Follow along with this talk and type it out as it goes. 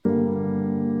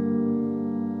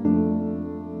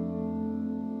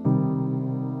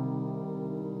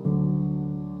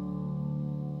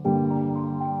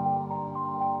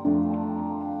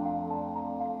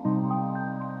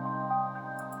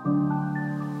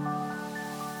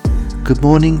Good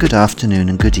morning, good afternoon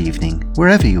and good evening,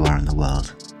 wherever you are in the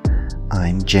world.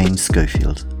 I'm James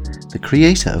Schofield, the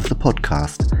creator of the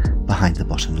podcast Behind the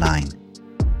Bottom Line.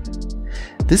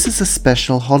 This is a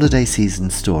special holiday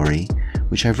season story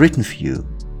which I've written for you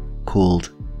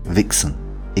called Vixen.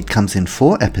 It comes in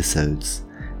 4 episodes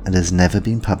and has never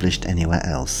been published anywhere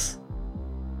else.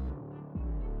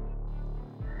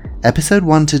 Episode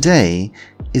 1 today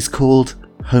is called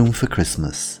Home for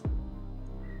Christmas.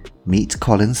 Meet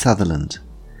Colin Sutherland,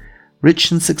 rich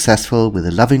and successful with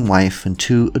a loving wife and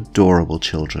 2 adorable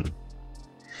children.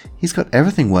 He's got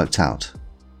everything worked out.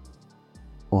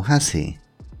 Or has he?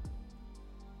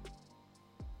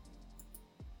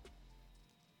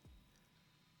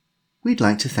 We'd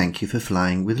like to thank you for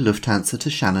flying with Lufthansa to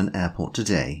Shannon Airport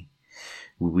today.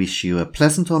 We wish you a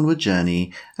pleasant onward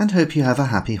journey and hope you have a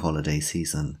happy holiday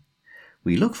season.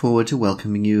 We look forward to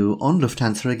welcoming you on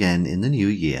Lufthansa again in the new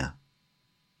year.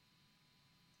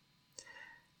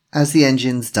 As the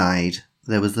engines died,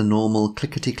 there was the normal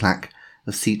clickety-clack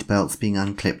of seat belts being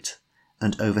unclipped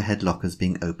and overhead lockers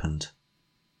being opened.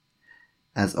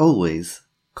 As always,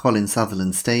 Colin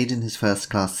Sutherland stayed in his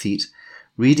first-class seat,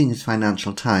 reading his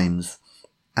Financial Times,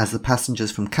 as the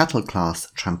passengers from cattle class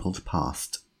trampled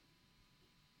past.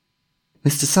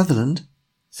 "Mr. Sutherland,"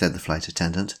 said the flight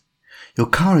attendant, "your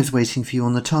car is waiting for you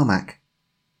on the tarmac."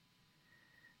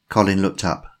 Colin looked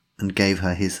up and gave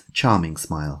her his charming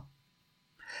smile.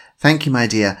 "Thank you, my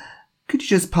dear. Could you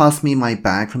just pass me my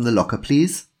bag from the locker,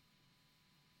 please?"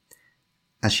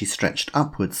 As she stretched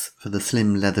upwards for the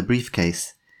slim leather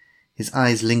briefcase, his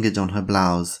eyes lingered on her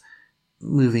blouse,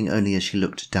 moving only as she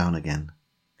looked down again.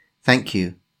 "Thank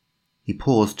you." He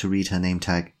paused to read her name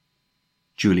tag.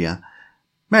 "Julia.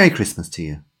 Merry Christmas to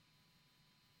you."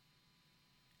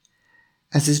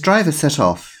 As his driver set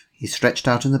off, he stretched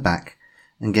out in the back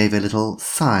and gave a little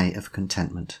sigh of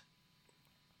contentment.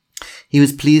 He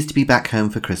was pleased to be back home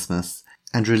for Christmas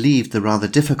and relieved the rather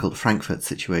difficult Frankfurt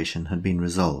situation had been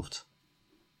resolved.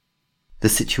 The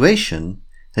situation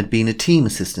had been a team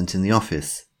assistant in the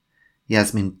office,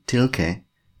 Yasmin Tilke,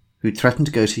 who'd threatened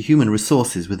to go to human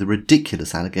resources with a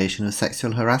ridiculous allegation of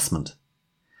sexual harassment.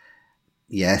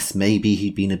 Yes, maybe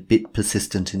he'd been a bit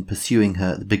persistent in pursuing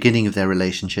her at the beginning of their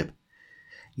relationship.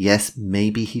 Yes,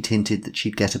 maybe he'd hinted that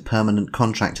she'd get a permanent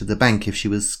contract at the bank if she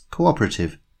was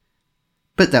cooperative.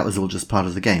 But that was all just part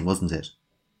of the game, wasn't it?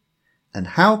 And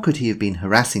how could he have been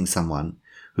harassing someone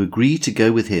who agreed to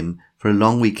go with him for a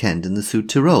long weekend in the Sud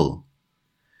Tirol?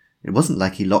 It wasn't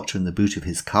like he locked her in the boot of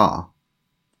his car.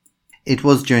 It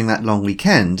was during that long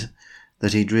weekend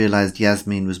that he'd realized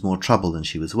Yasmin was more trouble than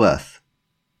she was worth.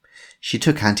 She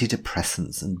took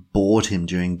antidepressants and bored him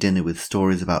during dinner with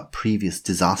stories about previous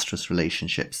disastrous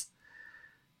relationships.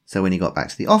 So when he got back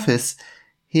to the office,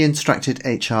 he instructed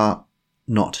HR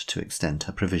not to extend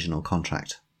her provisional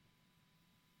contract.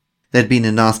 There'd been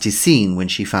a nasty scene when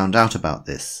she found out about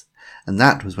this, and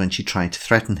that was when she tried to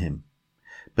threaten him.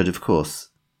 But of course,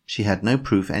 she had no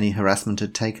proof any harassment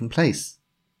had taken place.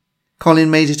 Colin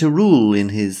made it a rule in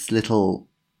his little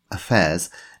affairs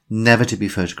never to be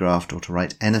photographed or to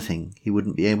write anything he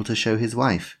wouldn't be able to show his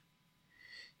wife.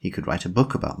 He could write a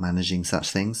book about managing such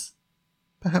things.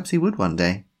 Perhaps he would one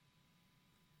day.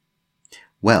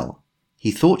 Well, he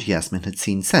thought Yasmin had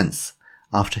seen sense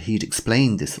after he'd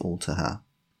explained this all to her.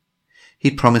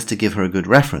 He'd promised to give her a good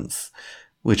reference,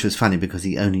 which was funny because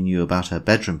he only knew about her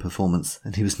bedroom performance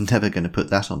and he was never going to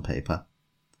put that on paper.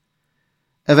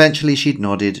 Eventually she'd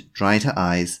nodded, dried her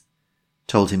eyes,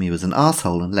 told him he was an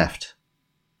arsehole and left.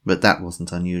 But that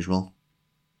wasn't unusual.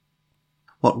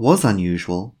 What was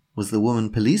unusual was the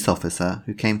woman police officer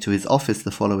who came to his office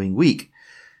the following week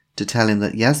to tell him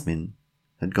that Yasmin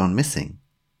had gone missing.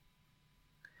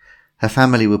 Her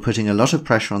family were putting a lot of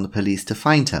pressure on the police to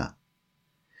find her.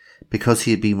 Because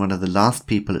he had been one of the last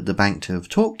people at the bank to have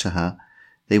talked to her,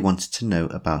 they wanted to know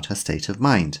about her state of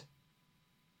mind.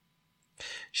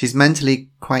 "She's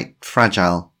mentally quite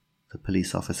fragile," the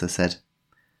police officer said.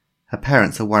 "Her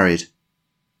parents are worried."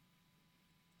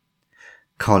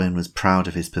 Colin was proud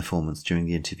of his performance during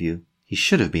the interview. He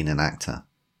should have been an actor.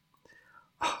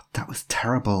 "Oh, that was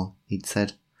terrible," he'd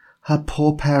said. "Her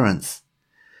poor parents."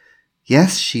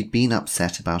 Yes, she'd been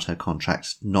upset about her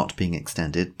contract not being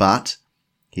extended, but,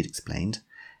 he'd explained,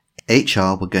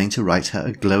 HR were going to write her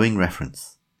a glowing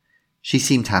reference. She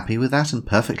seemed happy with that and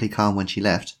perfectly calm when she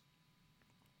left.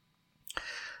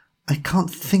 "I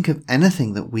can't think of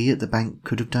anything that we at the bank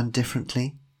could have done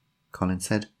differently," Colin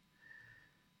said.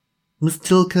 "Miss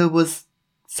Tilke was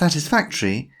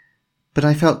satisfactory, but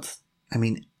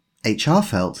HR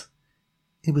felt,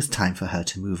 it was time for her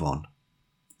to move on."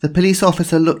 The police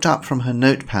officer looked up from her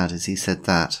notepad as he said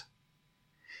that.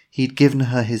 He'd given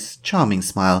her his charming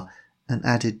smile and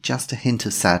added just a hint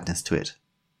of sadness to it.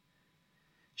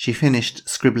 She finished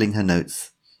scribbling her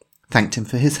notes, thanked him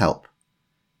for his help,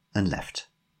 and left.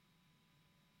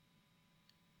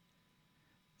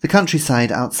 The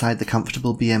countryside outside the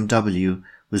comfortable BMW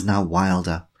was now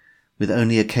wilder, with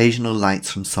only occasional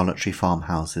lights from solitary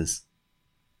farmhouses.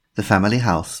 The family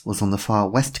house was on the far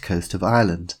west coast of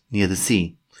Ireland, near the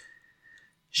sea.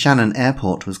 Shannon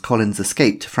Airport was Colin's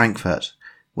escape to Frankfurt,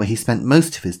 where he spent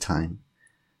most of his time,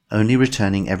 only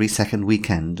returning every second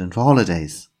weekend and for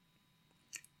holidays.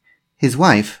 His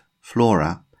wife,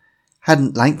 Flora,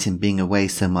 hadn't liked him being away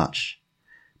so much,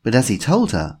 but as he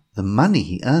told her, the money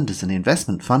he earned as an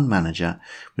investment fund manager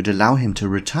would allow him to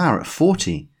retire at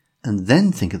 40 and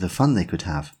then think of the fun they could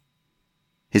have.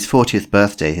 His 40th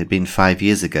birthday had been 5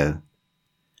 years ago.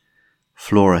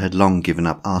 Flora had long given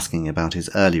up asking about his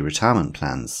early retirement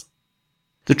plans.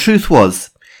 The truth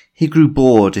was, he grew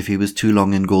bored if he was too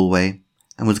long in Galway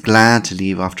and was glad to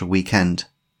leave after a weekend.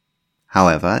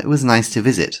 However, it was nice to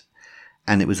visit,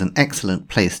 and it was an excellent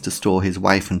place to store his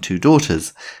wife and 2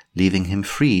 daughters, leaving him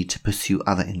free to pursue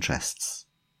other interests.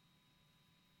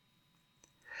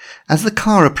 As the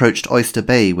car approached Oyster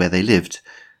Bay where they lived,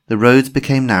 the roads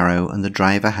became narrow and the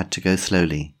driver had to go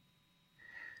slowly.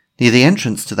 Near the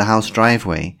entrance to the house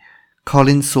driveway,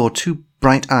 Colin saw 2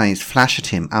 bright eyes flash at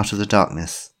him out of the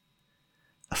darkness.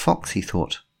 A fox, he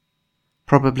thought.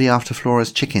 Probably after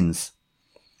Flora's chickens.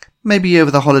 Maybe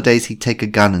over the holidays he'd take a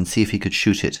gun and see if he could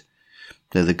shoot it,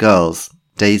 though the girls,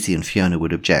 Daisy and Fiona,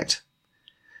 would object.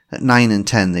 At 9 and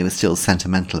 10 they were still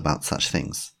sentimental about such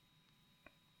things.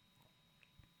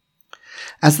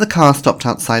 As the car stopped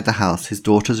outside the house, his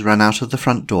daughters ran out of the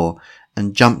front door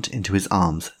and jumped into his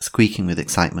arms, squeaking with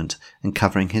excitement and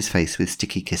covering his face with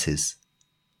sticky kisses.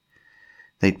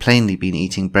 They'd plainly been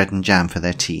eating bread and jam for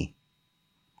their tea.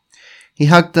 He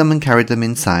hugged them and carried them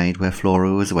inside where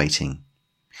Flora was waiting.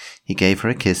 He gave her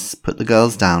a kiss, put the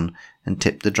girls down, and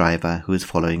tipped the driver, who was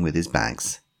following with his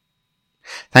bags.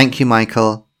 "Thank you,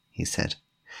 Michael," he said.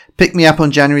 "Pick me up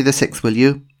on January the 6th, will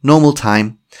you? Normal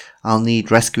time. I'll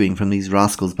need rescuing from these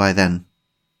rascals by then."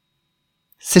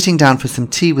 Sitting down for some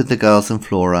tea with the girls and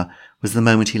Flora was the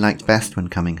moment he liked best when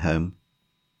coming home.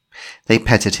 They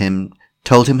petted him,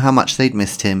 told him how much they'd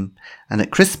missed him, and at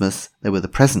Christmas there were the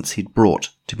presents he'd brought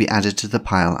to be added to the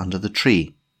pile under the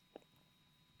tree.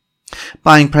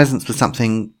 Buying presents was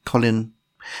something Colin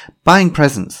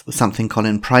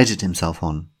prided himself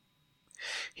on.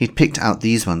 He'd picked out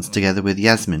these ones together with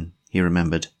Yasmin, he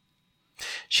remembered.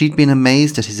 She'd been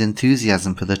amazed at his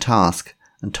enthusiasm for the task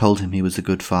and told him he was a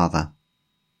good father.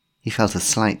 He felt a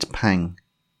slight pang.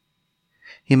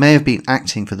 He may have been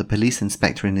acting for the police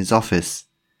inspector in his office,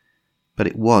 but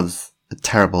it was a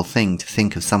terrible thing to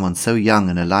think of someone so young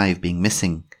and alive being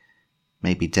missing,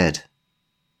 maybe dead.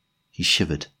 He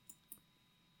shivered.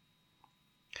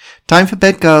 "Time for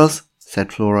bed, girls,"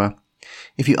 said Flora.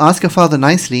 "If you ask your father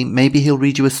nicely, maybe he'll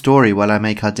read you a story while I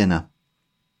make our dinner."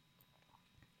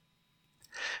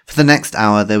 For the next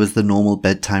hour there was the normal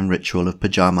bedtime ritual of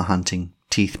pyjama hunting,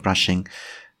 teeth brushing,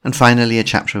 and finally a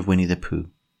chapter of Winnie the Pooh.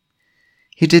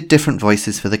 He did different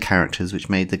voices for the characters, which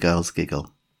made the girls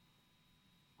giggle.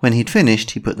 When he'd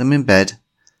finished, he put them in bed,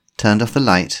 turned off the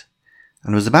light,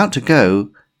 and was about to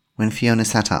go when Fiona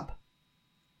sat up.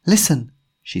 "Listen,"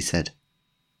 she said.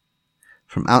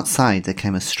 From outside there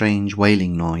came a strange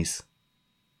wailing noise.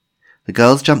 The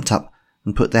girls jumped up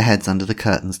and put their heads under the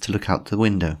curtains to look out the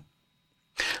window.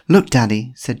 "Look,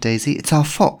 Daddy," said Daisy, "it's our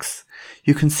fox.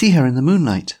 You can see her in the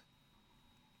moonlight."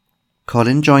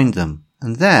 Colin joined them,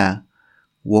 and there,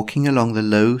 walking along the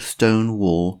low stone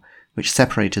wall which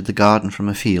separated the garden from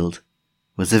a field,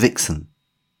 was a vixen.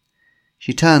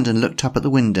 She turned and looked up at the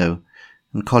window,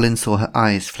 and Colin saw her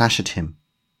eyes flash at him,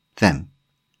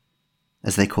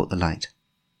 as they caught the light.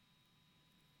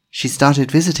 "She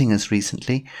started visiting us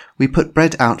recently. We put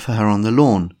bread out for her on the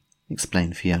lawn,"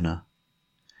 explained Fiona.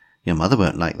 "Your mother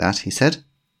won't like that," he said.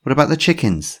 "What about the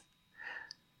chickens?"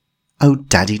 "Oh,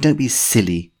 Daddy, don't be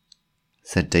silly,"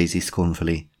 said Daisy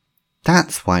scornfully.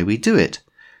 "That's why we do it,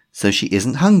 so she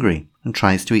isn't hungry and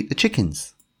tries to eat the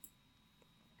chickens."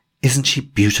 "Isn't she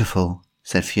beautiful?"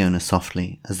 said Fiona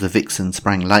softly, as the vixen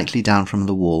sprang lightly down from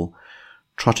the wall,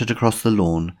 trotted across the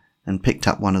lawn, and picked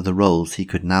up one of the rolls he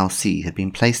could now see had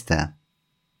been placed there.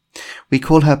 "We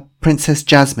call her Princess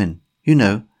Jasmine, you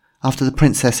know, after the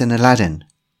princess in Aladdin."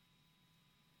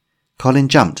 Colin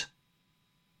jumped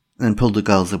and pulled the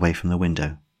girls away from the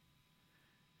window.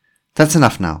 "That's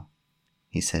enough now,"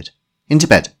 he said. "Into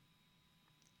bed."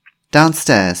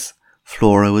 Downstairs,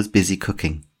 Flora was busy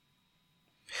cooking.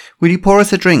 "Will you pour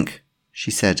us a drink?"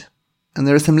 she said. and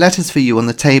there are some letters for you on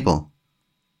the table."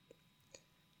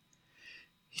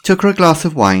 He took her a glass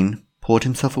of wine, poured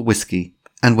himself a whiskey,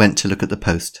 and went to look at the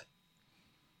post.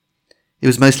 It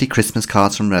was mostly Christmas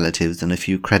cards from relatives and a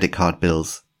few credit card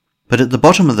bills, but at the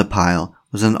bottom of the pile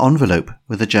was an envelope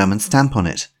with a German stamp on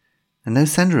it, and no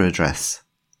sender address.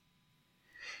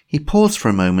 He paused for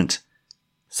a moment,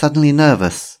 suddenly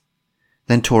nervous,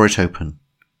 then tore it open.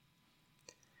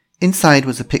 Inside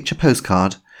was a picture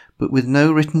postcard, but with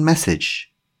no written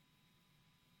message.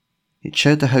 It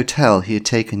showed the hotel he had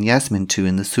taken Yasmin to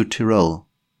in the Südtirol,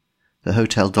 the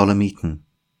Hotel Dolomiten.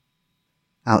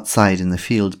 Outside in the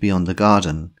field beyond the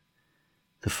garden,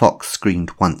 the fox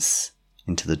screamed once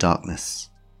into the darkness.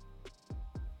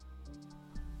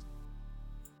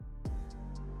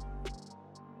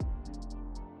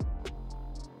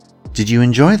 Did you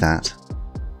enjoy that?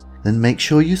 Then make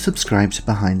sure you subscribe to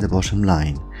Behind the Bottom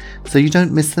Line so you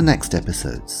don't miss the next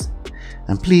episodes.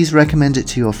 And please recommend it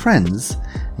to your friends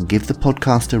and give the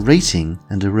podcast a rating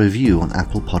and a review on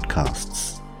Apple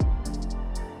Podcasts.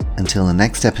 Until the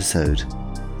next episode,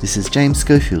 this is James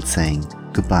Schofield saying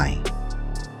goodbye.